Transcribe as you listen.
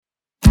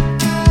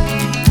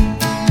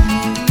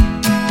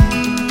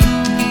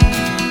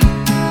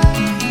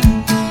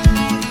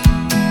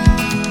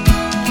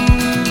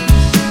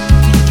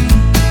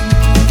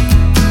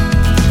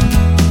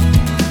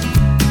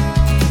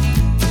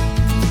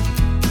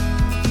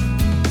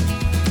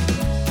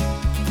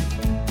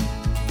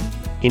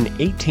In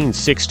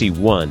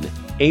 1861,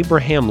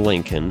 Abraham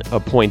Lincoln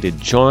appointed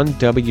John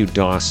W.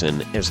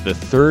 Dawson as the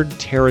third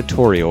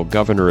territorial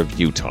governor of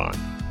Utah.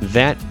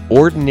 That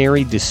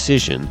ordinary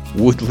decision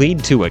would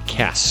lead to a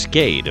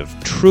cascade of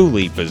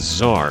truly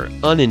bizarre,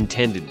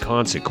 unintended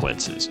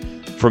consequences,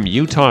 from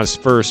Utah's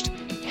first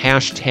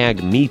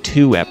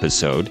 #MeToo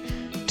episode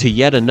to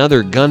yet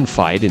another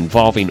gunfight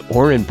involving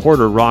Orrin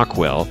Porter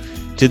Rockwell,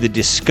 to the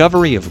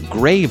discovery of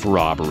grave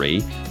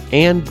robbery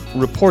and,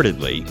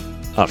 reportedly,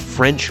 a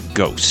French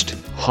ghost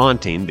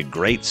haunting the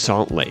Great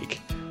Salt Lake.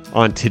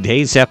 On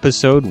today's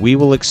episode, we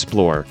will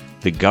explore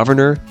the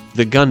governor,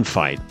 the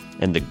gunfight,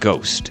 and the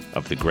ghost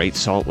of the Great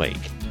Salt Lake.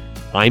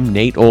 I'm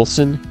Nate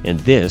Olson, and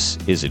this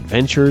is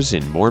Adventures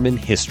in Mormon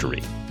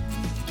History.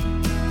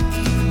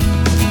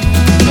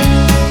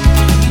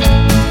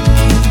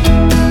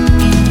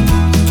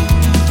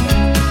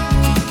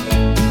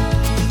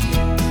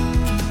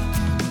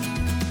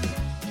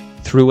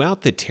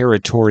 Throughout the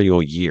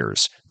territorial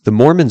years, the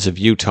Mormons of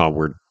Utah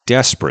were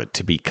desperate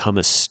to become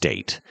a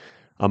state.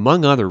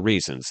 Among other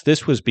reasons,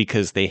 this was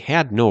because they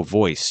had no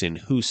voice in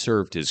who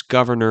served as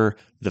governor,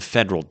 the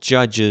federal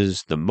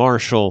judges, the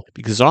marshal,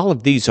 because all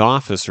of these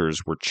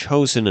officers were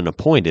chosen and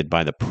appointed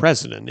by the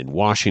president in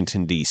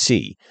Washington,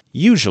 D.C.,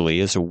 usually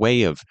as a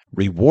way of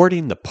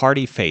rewarding the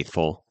party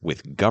faithful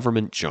with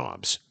government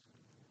jobs.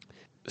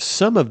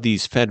 Some of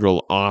these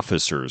federal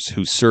officers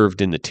who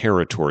served in the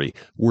territory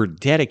were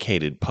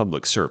dedicated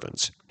public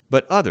servants,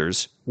 but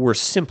others were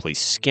simply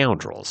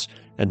scoundrels,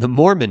 and the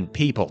Mormon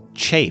people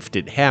chafed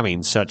at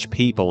having such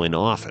people in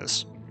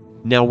office.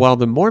 Now, while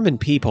the Mormon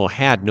people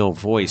had no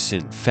voice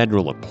in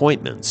federal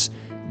appointments,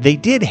 they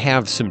did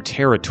have some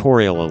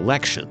territorial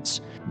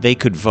elections. They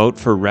could vote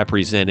for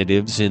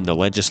representatives in the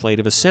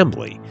Legislative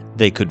Assembly.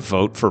 They could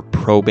vote for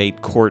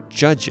probate court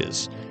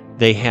judges.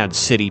 They had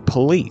city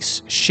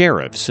police,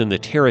 sheriffs, and the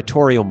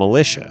territorial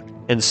militia,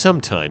 and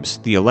sometimes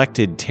the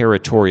elected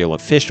territorial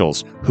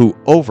officials, who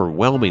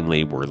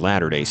overwhelmingly were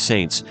Latter-day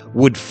Saints,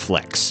 would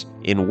flex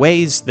in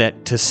ways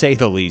that, to say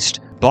the least,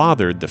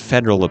 bothered the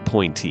federal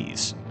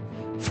appointees.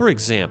 For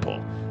example,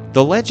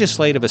 the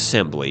Legislative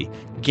Assembly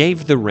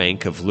gave the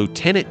rank of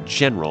Lieutenant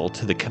General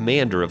to the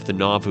commander of the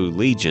Nauvoo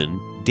Legion,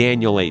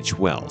 Daniel H.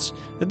 Wells.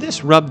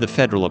 This rubbed the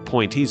federal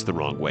appointees the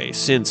wrong way,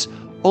 since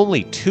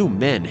only two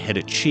men had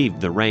achieved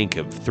the rank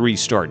of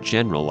three-star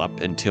general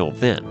up until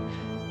then: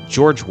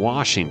 George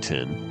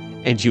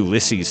Washington and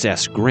Ulysses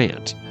S.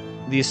 Grant.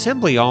 The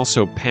Assembly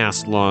also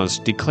passed laws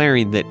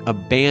declaring that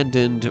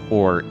abandoned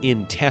or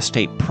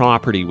intestate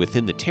property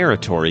within the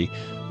territory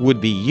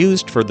would be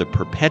used for the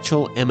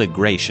Perpetual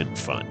Emigration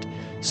Fund.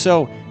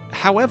 So,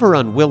 however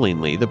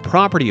unwillingly, the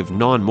property of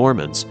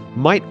non-Mormons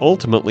might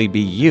ultimately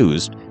be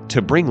used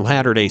to bring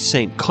Latter-day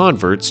Saint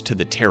converts to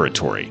the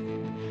territory.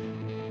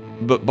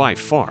 But by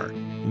far,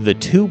 the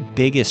two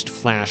biggest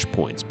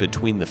flashpoints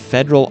between the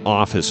federal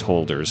office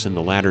holders and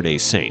the Latter-day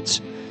Saints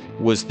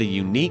was the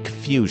unique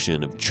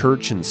fusion of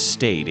church and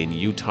state in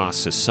Utah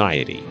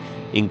society,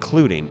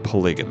 including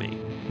polygamy.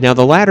 Now,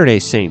 the Latter-day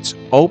Saints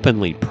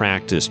openly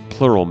practiced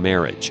plural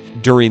marriage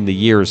during the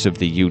years of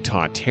the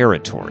Utah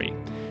Territory.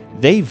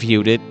 They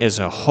viewed it as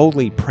a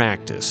holy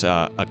practice,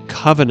 a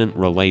covenant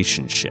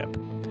relationship.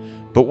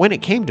 But when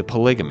it came to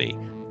polygamy,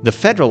 the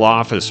federal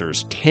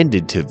officers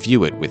tended to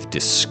view it with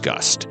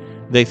disgust.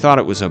 They thought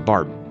it was a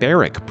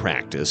barbaric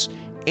practice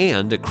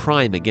and a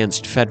crime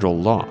against federal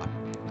law.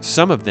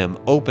 Some of them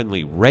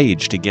openly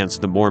raged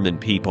against the Mormon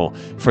people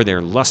for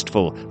their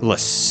lustful,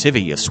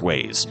 lascivious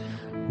ways.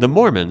 The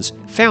Mormons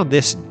found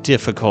this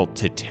difficult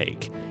to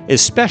take,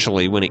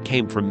 especially when it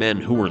came from men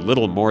who were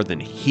little more than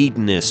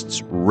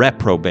hedonists,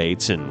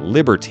 reprobates, and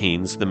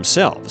libertines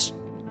themselves.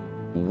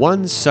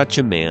 One such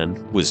a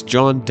man was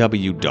John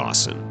W.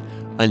 Dawson.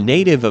 A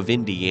native of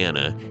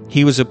Indiana,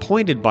 he was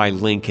appointed by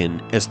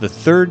Lincoln as the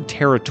third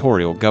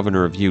territorial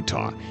governor of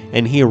Utah,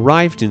 and he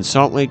arrived in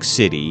Salt Lake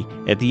City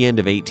at the end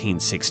of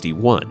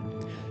 1861.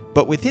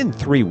 But within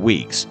 3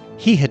 weeks,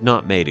 he had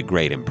not made a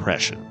great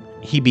impression.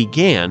 He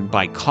began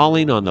by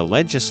calling on the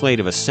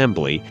Legislative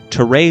Assembly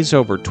to raise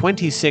over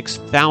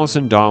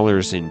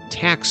 $26,000 in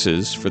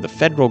taxes for the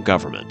federal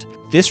government.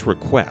 This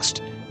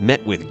request,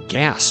 met with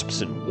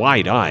gasps and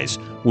wide eyes,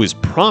 was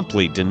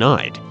promptly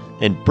denied,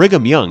 and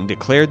Brigham Young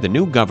declared the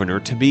new governor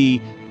to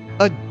be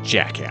a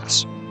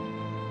jackass.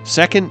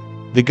 Second,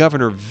 the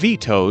governor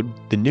vetoed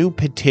the new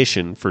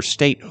petition for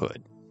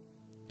statehood.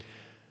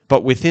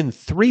 But within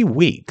 3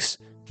 weeks,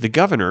 the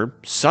governor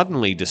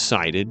suddenly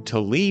decided to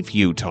leave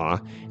Utah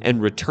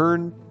and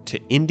return to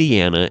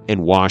Indiana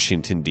and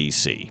Washington,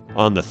 D.C.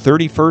 On the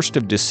 31st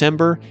of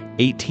December,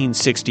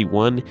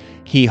 1861,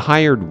 he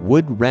hired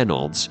Wood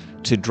Reynolds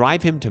to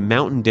drive him to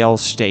Mountain Dell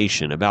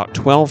Station, about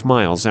 12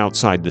 miles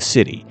outside the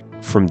city.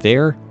 From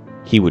there,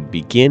 he would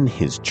begin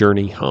his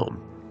journey home.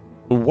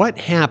 What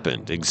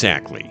happened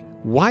exactly?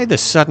 Why the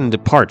sudden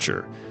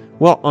departure?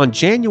 Well, on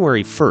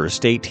January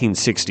 1st,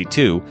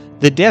 1862,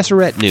 the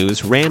Deseret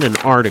News ran an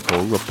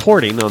article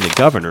reporting on the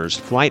governor's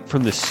flight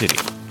from the city.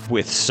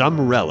 With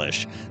some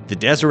relish, the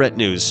Deseret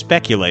News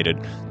speculated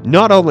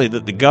not only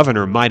that the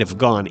governor might have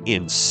gone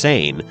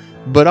insane,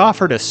 but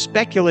offered a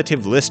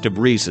speculative list of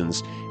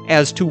reasons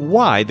as to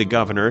why the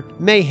governor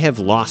may have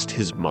lost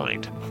his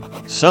mind.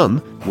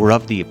 Some were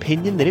of the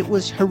opinion that it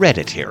was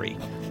hereditary.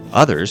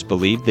 Others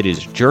believed that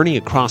his journey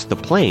across the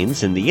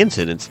plains and the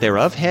incidents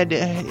thereof had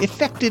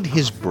affected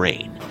his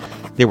brain.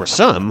 There were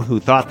some who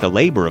thought the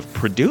labor of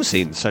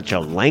producing such a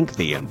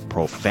lengthy and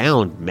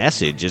profound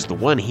message as the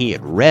one he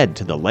had read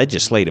to the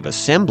Legislative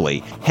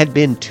Assembly had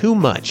been too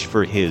much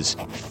for his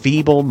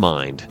feeble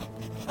mind.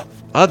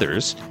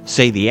 Others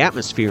say the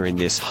atmosphere in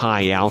this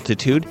high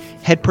altitude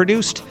had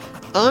produced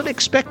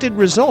unexpected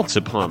results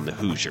upon the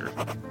Hoosier.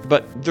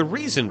 But the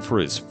reason for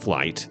his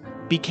flight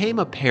became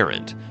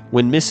apparent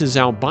when Mrs.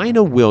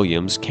 Albina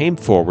Williams came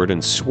forward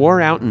and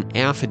swore out an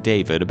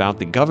affidavit about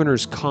the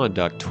governor's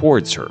conduct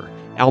towards her.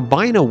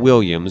 Albina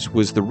Williams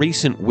was the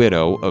recent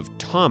widow of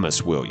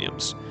Thomas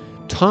Williams.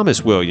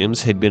 Thomas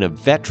Williams had been a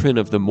veteran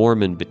of the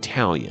Mormon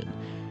Battalion.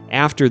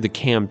 After the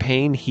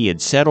campaign, he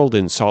had settled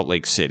in Salt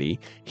Lake City,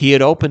 he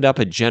had opened up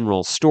a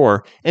general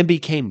store, and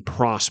became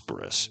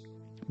prosperous.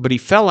 But he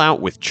fell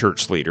out with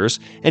church leaders,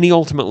 and he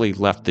ultimately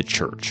left the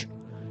church.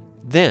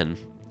 Then,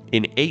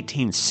 in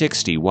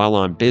 1860, while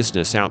on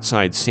business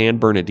outside San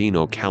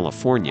Bernardino,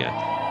 California,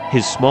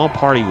 his small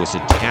party was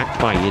attacked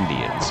by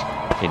Indians,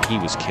 and he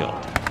was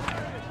killed.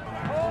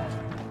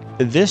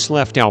 This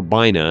left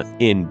Albina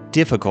in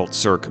difficult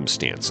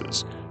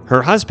circumstances.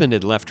 Her husband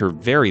had left her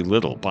very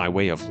little by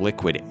way of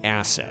liquid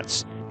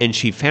assets, and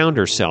she found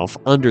herself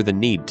under the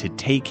need to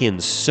take in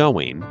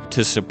sewing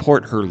to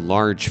support her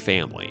large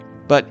family.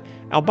 But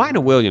Albina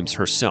Williams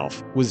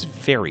herself was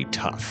very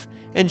tough,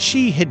 and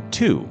she had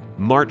too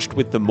marched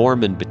with the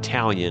Mormon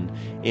Battalion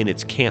in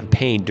its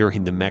campaign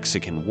during the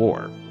Mexican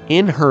War.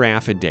 In her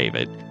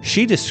affidavit,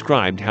 she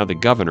described how the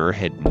governor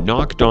had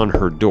knocked on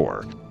her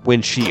door.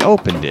 When she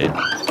opened it,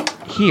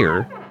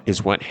 here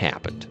is what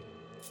happened.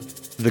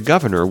 The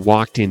governor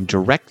walked in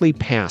directly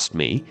past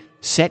me,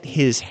 set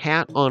his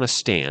hat on a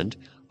stand,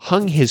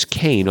 hung his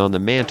cane on the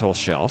mantel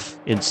shelf,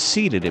 and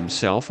seated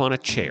himself on a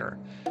chair.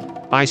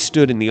 I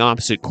stood in the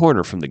opposite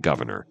corner from the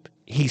governor.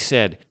 He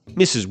said,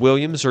 "Mrs.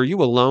 Williams, are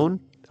you alone?"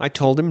 I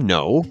told him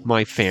no,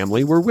 my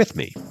family were with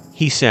me.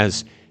 He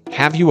says,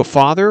 "Have you a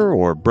father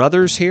or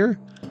brothers here?"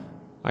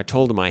 I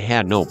told him I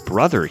had no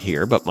brother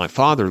here, but my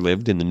father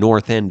lived in the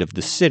north end of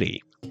the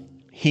city.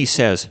 He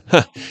says,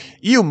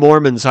 "You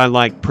Mormons I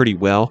like pretty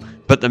well,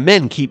 but the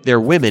men keep their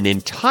women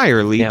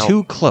entirely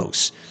too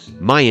close.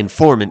 My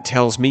informant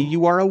tells me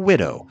you are a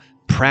widow,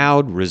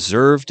 proud,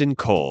 reserved, and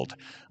cold.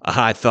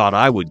 I thought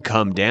I would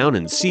come down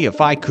and see if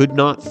I could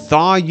not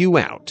thaw you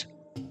out."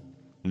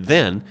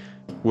 Then,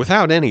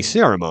 without any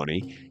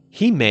ceremony,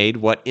 he made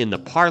what in the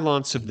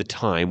parlance of the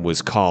time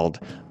was called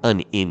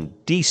an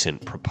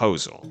indecent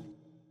proposal.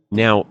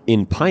 Now,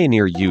 in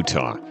Pioneer,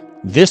 Utah,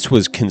 this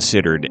was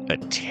considered a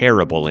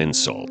terrible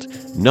insult,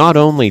 not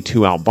only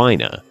to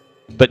Albina,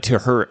 but to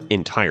her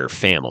entire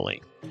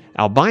family.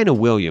 Albina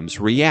Williams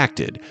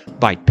reacted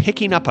by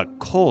picking up a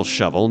coal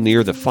shovel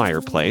near the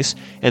fireplace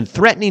and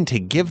threatening to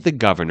give the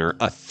governor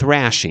a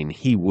thrashing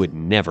he would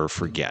never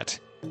forget.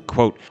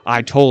 Quote,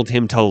 "I told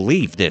him to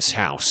leave this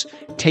house,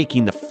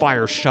 taking the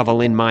fire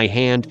shovel in my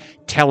hand,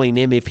 telling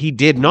him if he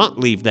did not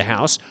leave the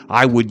house,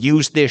 I would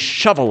use this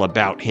shovel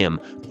about him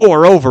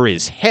or over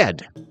his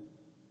head."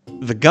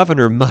 The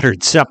governor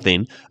muttered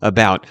something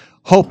about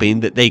hoping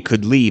that they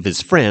could leave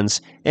as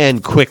friends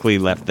and quickly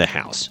left the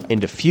house.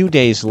 And a few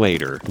days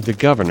later, the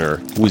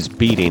governor was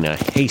beating a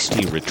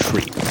hasty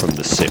retreat from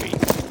the city.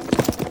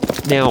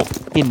 Now,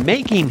 in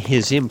making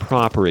his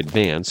improper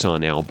advance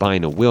on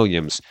Albina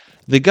Williams,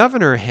 the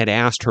governor had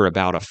asked her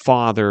about a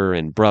father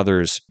and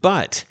brothers,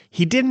 but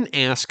he didn't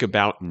ask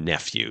about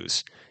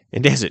nephews.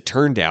 And as it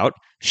turned out,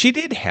 she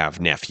did have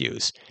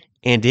nephews.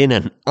 And in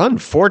an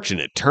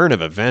unfortunate turn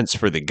of events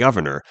for the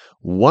governor,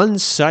 one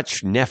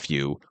such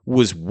nephew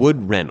was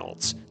Wood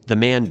Reynolds, the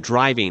man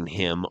driving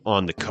him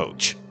on the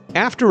coach.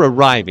 After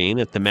arriving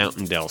at the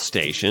Mountaindale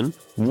station,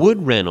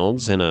 Wood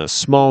Reynolds and a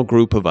small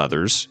group of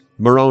others,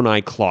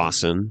 Moroni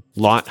Clausen,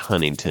 Lot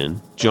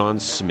Huntington, John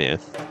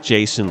Smith,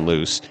 Jason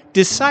Luce,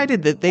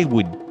 decided that they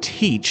would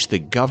teach the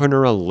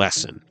governor a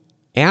lesson.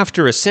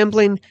 After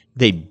assembling,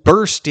 they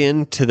burst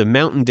into the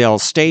Mountaindale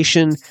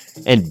station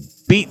and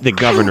beat the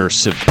governor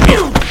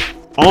severely,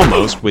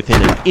 almost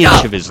within an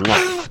inch of his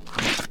life.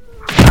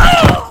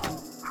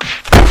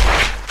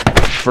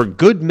 For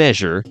good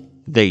measure,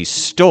 they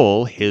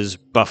stole his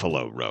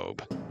buffalo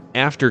robe.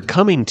 After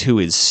coming to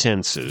his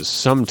senses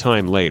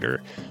sometime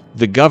later,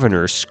 the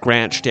governor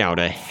scratched out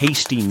a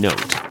hasty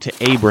note to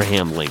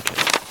Abraham Lincoln.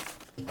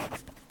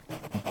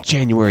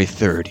 January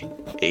 3rd,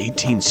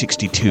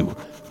 1862,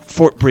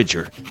 Fort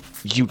Bridger,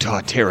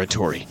 Utah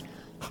Territory.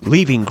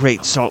 Leaving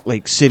Great Salt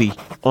Lake City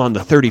on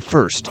the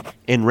 31st,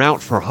 en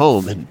route for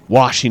home in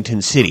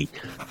Washington City.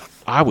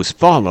 I was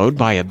followed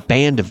by a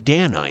band of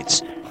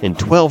Danites, and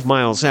 12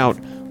 miles out,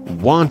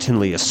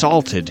 wantonly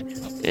assaulted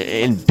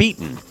and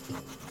beaten.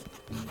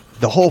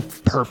 The whole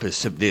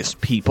purpose of this,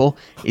 people,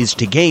 is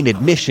to gain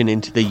admission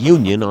into the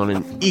Union on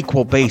an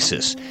equal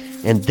basis,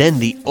 and then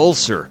the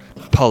Ulster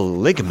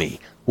polygamy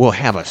will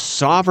have a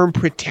sovereign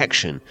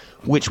protection,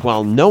 which,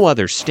 while no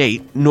other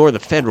state nor the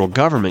federal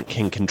government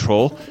can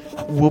control,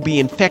 will be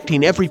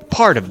infecting every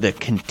part of the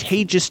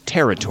contagious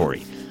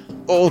territory,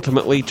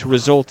 ultimately to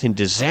result in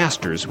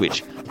disasters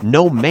which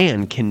no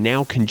man can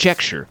now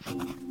conjecture.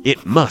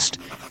 It must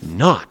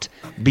not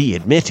be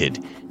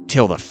admitted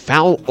till the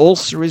foul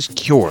ulcer is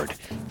cured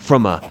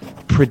from a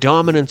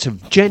predominance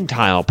of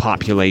Gentile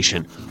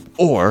population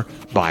or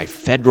by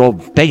federal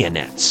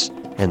bayonets.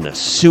 And the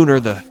sooner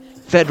the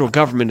federal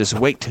government is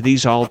awake to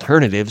these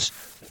alternatives,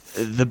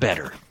 the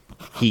better.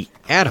 He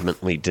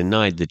adamantly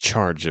denied the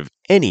charge of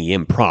any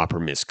improper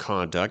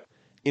misconduct.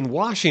 In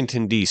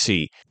Washington,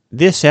 D.C.,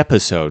 this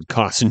episode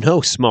caused no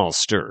small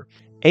stir.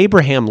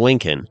 Abraham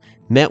Lincoln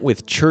met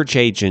with church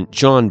agent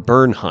John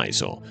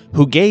Bernheisel,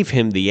 who gave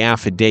him the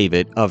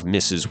affidavit of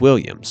Mrs.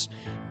 Williams.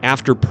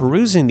 After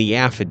perusing the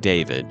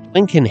affidavit,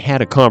 Lincoln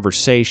had a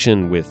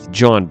conversation with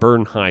John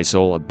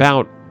Bernheisel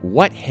about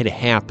what had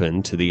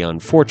happened to the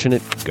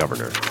unfortunate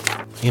governor.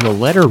 In a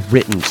letter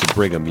written to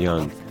Brigham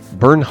Young,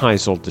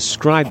 Bernheisel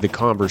described the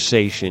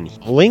conversation.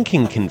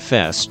 Lincoln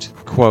confessed,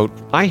 quote,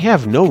 "I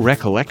have no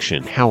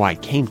recollection how I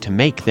came to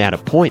make that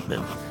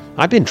appointment.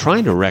 I've been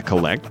trying to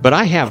recollect, but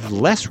I have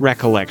less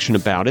recollection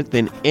about it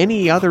than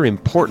any other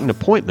important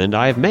appointment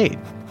I have made."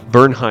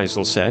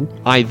 Bernheisel said,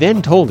 "I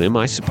then told him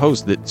I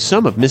supposed that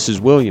some of Mrs.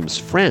 Williams'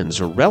 friends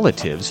or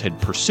relatives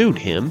had pursued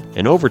him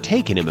and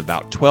overtaken him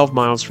about 12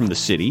 miles from the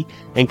city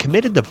and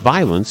committed the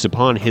violence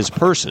upon his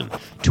person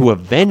to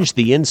avenge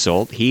the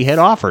insult he had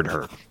offered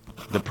her."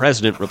 The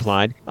president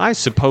replied, "I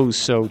suppose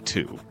so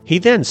too." He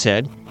then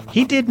said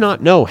he did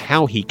not know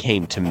how he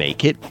came to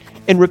make it,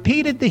 and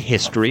repeated the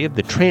history of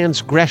the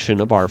transgression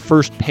of our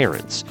first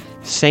parents,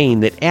 saying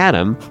that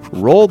Adam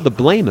rolled the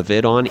blame of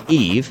it on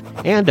Eve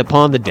and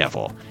upon the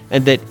devil,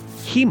 and that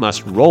he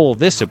must roll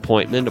this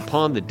appointment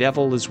upon the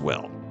devil as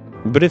well.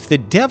 But if the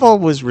devil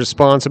was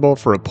responsible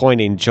for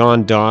appointing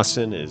John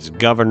Dawson as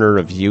governor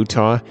of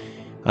Utah,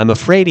 I'm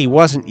afraid he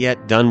wasn't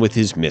yet done with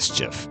his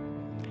mischief.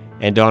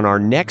 And on our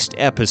next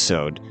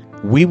episode,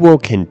 we will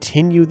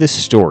continue the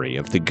story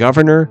of the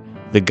governor,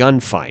 the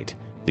gunfight,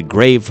 the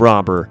grave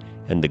robber,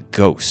 and the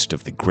ghost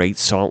of the Great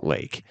Salt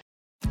Lake.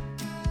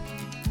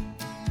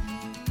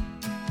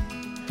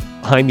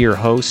 I'm your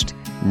host,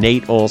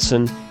 Nate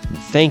Olson, and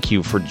thank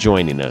you for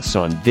joining us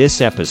on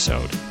this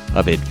episode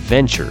of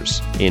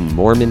Adventures in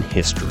Mormon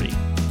History.